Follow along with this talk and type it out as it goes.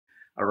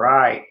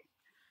Alright,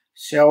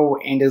 so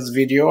in this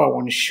video I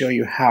want to show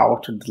you how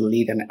to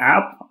delete an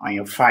app on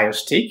your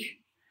Firestick.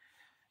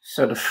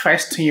 So the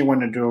first thing you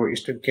want to do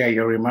is to get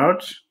your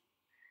remote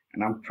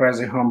and now press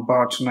the home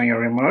button on your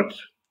remote.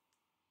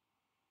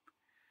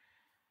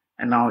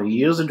 And now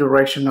use the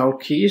directional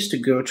keys to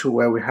go to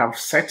where we have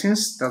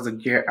settings. That's the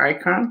gear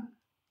icon.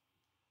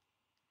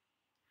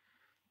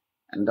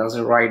 And that's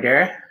it right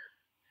there.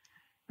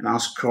 And now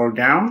scroll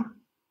down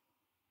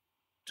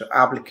to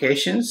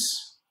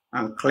applications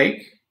and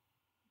click.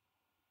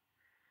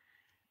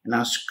 And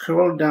now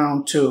scroll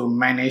down to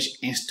manage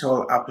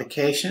install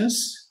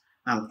applications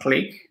and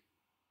click.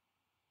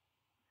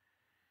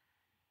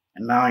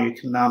 And now you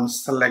can now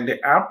select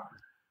the app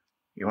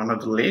you want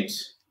to delete.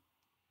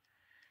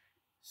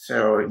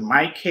 So in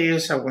my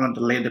case, I want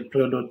to delete the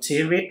Pluto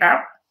TV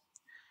app.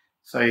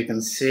 So you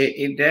can see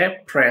it there.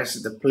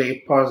 Press the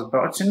play pause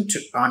button to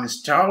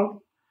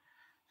uninstall.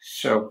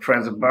 So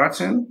press the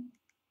button.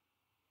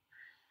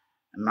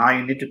 And now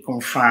you need to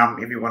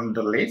confirm if you want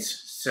to delete.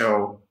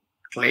 So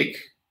click.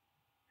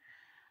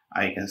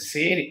 You can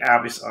see the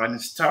app is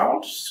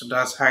uninstalled. So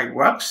that's how it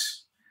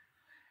works.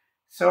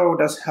 So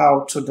that's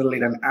how to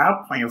delete an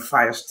app on your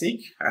Firestick.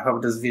 I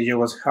hope this video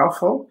was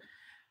helpful.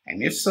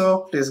 And if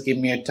so, please give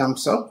me a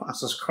thumbs up and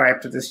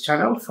subscribe to this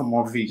channel for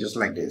more videos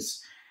like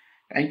this.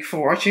 Thank you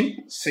for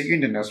watching. See you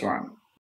in the next one.